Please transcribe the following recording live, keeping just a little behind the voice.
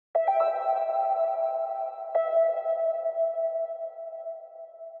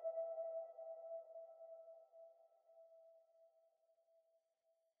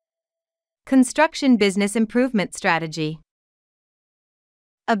Construction Business Improvement Strategy.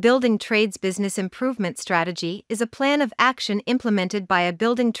 A building trades business improvement strategy is a plan of action implemented by a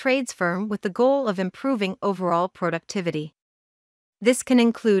building trades firm with the goal of improving overall productivity. This can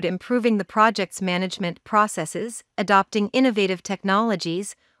include improving the project's management processes, adopting innovative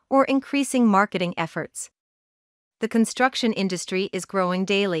technologies, or increasing marketing efforts. The construction industry is growing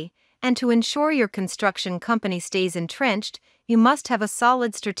daily, and to ensure your construction company stays entrenched, you must have a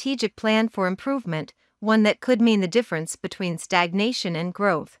solid strategic plan for improvement, one that could mean the difference between stagnation and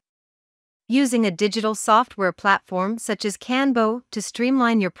growth. Using a digital software platform such as KanBo to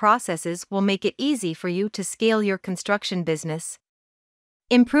streamline your processes will make it easy for you to scale your construction business.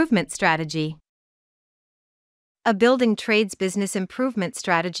 Improvement Strategy. A building trades business improvement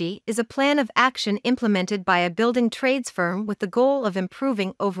strategy is a plan of action implemented by a building trades firm with the goal of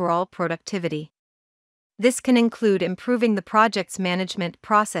improving overall productivity. This can include improving the project's management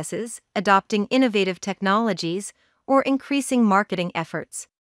processes, adopting innovative technologies, or increasing marketing efforts.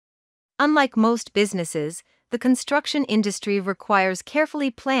 Unlike most businesses, the construction industry requires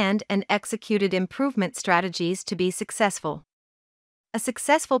carefully planned and executed improvement strategies to be successful. A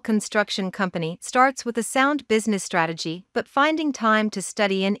successful construction company starts with a sound business strategy, but finding time to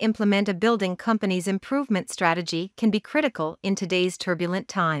study and implement a building company's improvement strategy can be critical in today's turbulent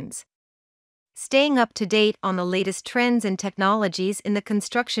times. Staying up to date on the latest trends and technologies in the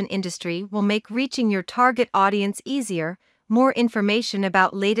construction industry will make reaching your target audience easier. More information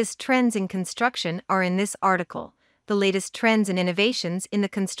about latest trends in construction are in this article, The Latest Trends and Innovations in the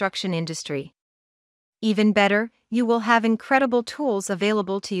Construction Industry. Even better, you will have incredible tools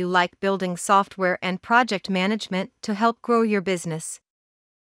available to you like building software and project management to help grow your business.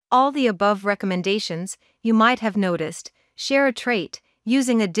 All the above recommendations, you might have noticed, share a trait.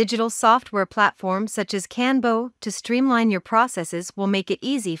 Using a digital software platform such as KanBo to streamline your processes will make it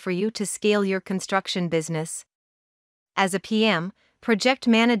easy for you to scale your construction business. As a PM, project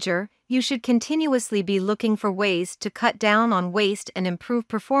manager, you should continuously be looking for ways to cut down on waste and improve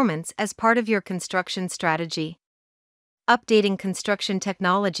performance as part of your construction strategy. Updating construction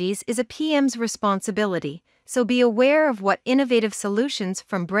technologies is a PM's responsibility, so be aware of what innovative solutions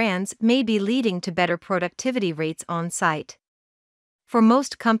from brands may be leading to better productivity rates on site. For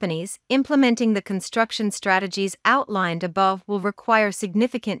most companies, implementing the construction strategies outlined above will require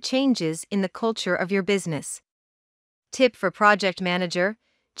significant changes in the culture of your business. Tip for project manager: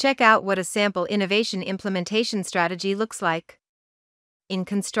 check out what a sample innovation implementation strategy looks like. In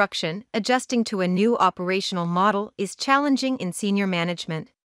construction, adjusting to a new operational model is challenging in senior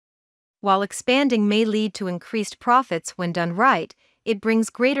management. While expanding may lead to increased profits when done right, it brings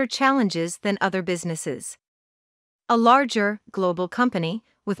greater challenges than other businesses. A larger, global company,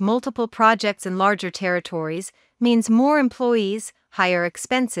 with multiple projects and larger territories, means more employees, higher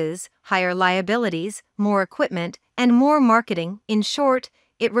expenses, higher liabilities, more equipment, and more marketing. In short,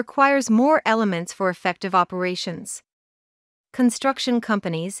 it requires more elements for effective operations. Construction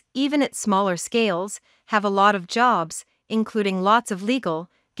companies, even at smaller scales, have a lot of jobs, including lots of legal,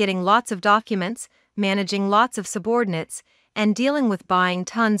 getting lots of documents, managing lots of subordinates, and dealing with buying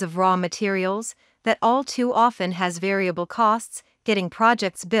tons of raw materials. That all too often has variable costs. Getting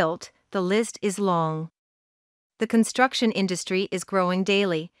projects built, the list is long. The construction industry is growing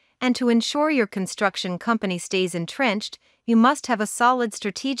daily, and to ensure your construction company stays entrenched, you must have a solid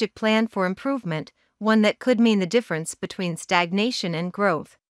strategic plan for improvement, one that could mean the difference between stagnation and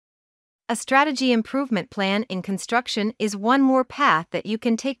growth. A strategy improvement plan in construction is one more path that you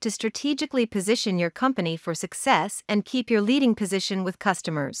can take to strategically position your company for success and keep your leading position with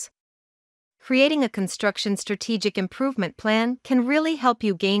customers. Creating a construction strategic improvement plan can really help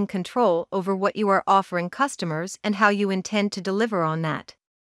you gain control over what you are offering customers and how you intend to deliver on that.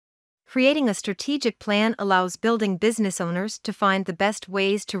 Creating a strategic plan allows building business owners to find the best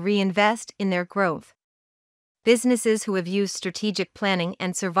ways to reinvest in their growth. Businesses who have used strategic planning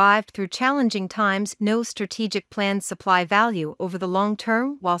and survived through challenging times know strategic plans supply value over the long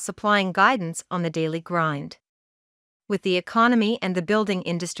term while supplying guidance on the daily grind. With the economy and the building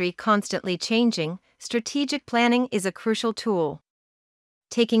industry constantly changing, strategic planning is a crucial tool.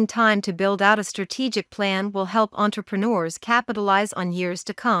 Taking time to build out a strategic plan will help entrepreneurs capitalize on years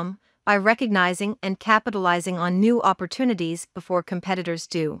to come by recognizing and capitalizing on new opportunities before competitors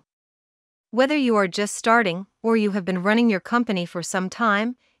do. Whether you are just starting or you have been running your company for some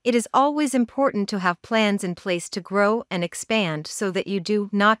time, it is always important to have plans in place to grow and expand so that you do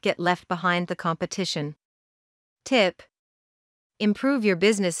not get left behind the competition. Tip: improve your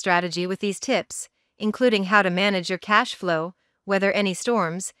business strategy with these tips, including how to manage your cash flow, weather any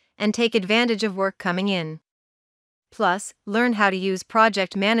storms, and take advantage of work coming in. Plus, learn how to use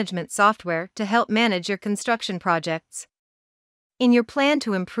project management software to help manage your construction projects. In your plan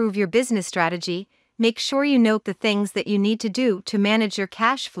to improve your business strategy, make sure you note the things that you need to do to manage your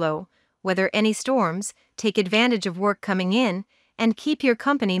cash flow, weather any storms, take advantage of work coming in, and keep your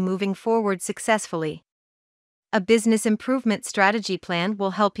company moving forward successfully. A business improvement strategy plan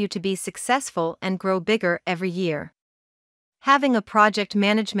will help you to be successful and grow bigger every year. Having a project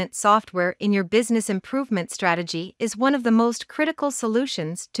management software in your business improvement strategy is one of the most critical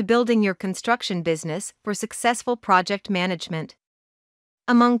solutions to building your construction business for successful project management.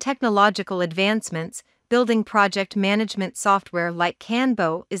 Among technological advancements, building project management software like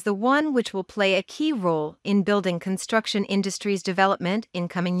KanBo is the one which will play a key role in building construction industry's development in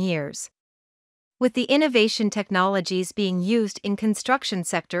coming years. With the innovation technologies being used in construction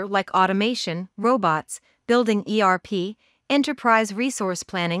sector like automation, robots, building ERP, enterprise resource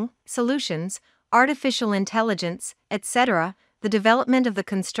planning, solutions, artificial intelligence, etc., the development of the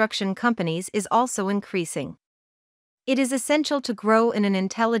construction companies is also increasing. It is essential to grow in an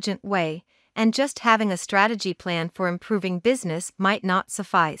intelligent way, and just having a strategy plan for improving business might not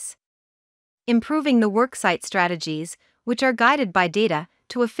suffice. Improving the worksite strategies, which are guided by data,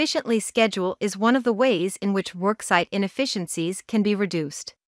 to efficiently schedule is one of the ways in which worksite inefficiencies can be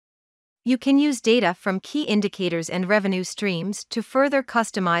reduced. You can use data from key indicators and revenue streams to further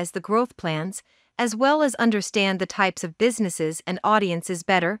customize the growth plans, as well as understand the types of businesses and audiences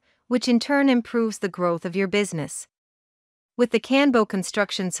better, which in turn improves the growth of your business. With the KanBo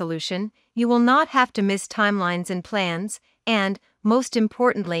construction solution, you will not have to miss timelines and plans, and, most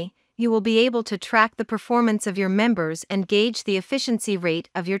importantly, you will be able to track the performance of your members and gauge the efficiency rate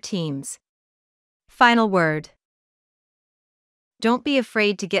of your teams. Final word. Don't be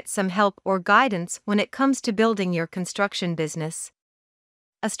afraid to get some help or guidance when it comes to building your construction business.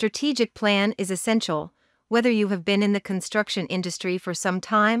 A strategic plan is essential, whether you have been in the construction industry for some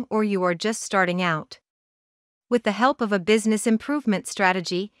time or you are just starting out. With the help of a business improvement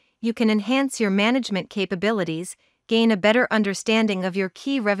strategy, you can enhance your management capabilities, gain a better understanding of your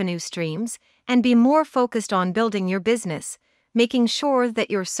key revenue streams, and be more focused on building your business, making sure that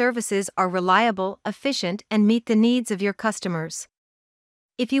your services are reliable, efficient, and meet the needs of your customers.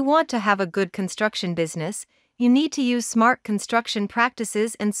 If you want to have a good construction business, you need to use smart construction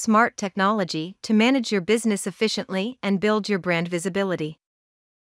practices and smart technology to manage your business efficiently and build your brand visibility.